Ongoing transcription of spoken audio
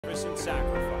and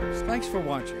sacrificed. Thanks for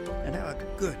watching, and have a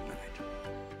good night.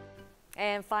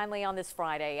 And finally on this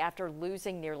Friday, after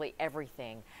losing nearly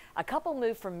everything, a couple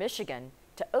moved from Michigan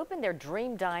to open their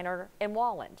dream diner in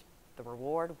Walland. The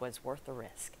reward was worth the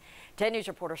risk. 10 News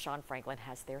reporter Sean Franklin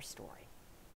has their story.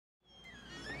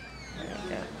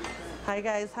 Hi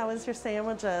guys, how was your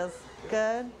sandwiches?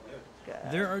 Good?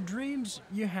 Good. There are dreams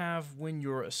you have when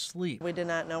you're asleep. We did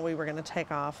not know we were going to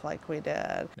take off like we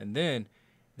did. And then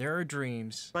there are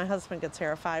dreams My husband gets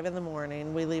here at 5 in the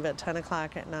morning. We leave at 10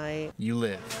 o'clock at night. you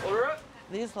live.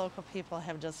 These local people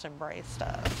have just embraced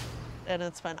us, and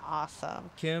it's been awesome.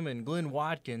 Kim and Glenn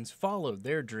Watkins followed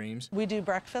their dreams. We do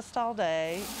breakfast all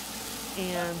day,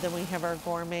 and then we have our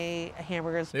gourmet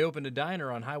hamburgers. They opened a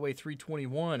diner on Highway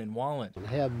 321 in Walland.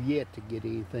 I have yet to get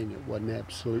anything that wasn't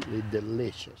absolutely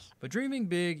delicious. But dreaming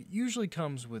big usually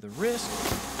comes with a risk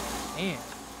and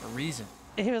a reason.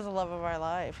 He was the love of our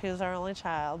life. He was our only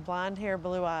child. Blonde hair,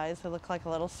 blue eyes, who looked like a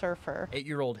little surfer.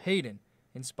 8-year-old Hayden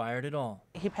inspired it all.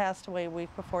 He passed away a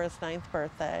week before his 9th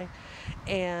birthday,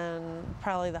 and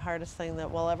probably the hardest thing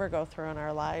that we'll ever go through in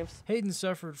our lives. Hayden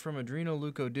suffered from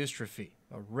adrenoleukodystrophy,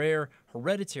 a rare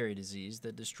hereditary disease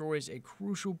that destroys a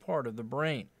crucial part of the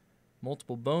brain.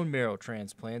 Multiple bone marrow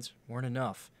transplants weren't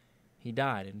enough. He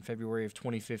died in February of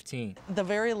 2015. The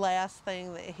very last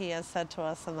thing that he has said to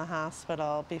us in the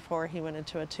hospital before he went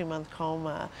into a 2-month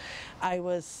coma, I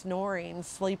was snoring,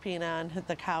 sleeping on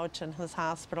the couch in his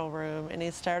hospital room, and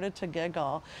he started to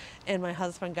giggle. And my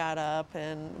husband got up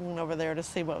and went over there to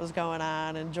see what was going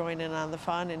on and joined in on the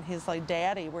fun. And he's like,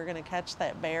 "Daddy, we're going to catch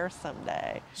that bear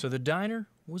someday." So the diner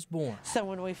was born. So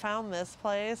when we found this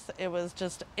place, it was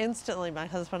just instantly my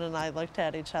husband and I looked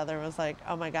at each other and was like,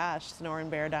 oh my gosh, Snoring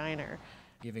Bear Diner.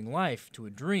 Giving life to a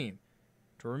dream,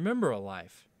 to remember a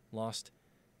life lost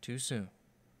too soon.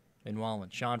 In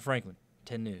Walland, Sean Franklin,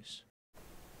 10 News.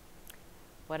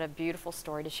 What a beautiful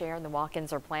story to share. And the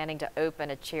Watkins are planning to open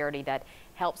a charity that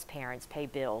helps parents pay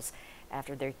bills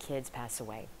after their kids pass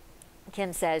away.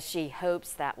 Kim says she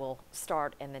hopes that will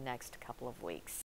start in the next couple of weeks.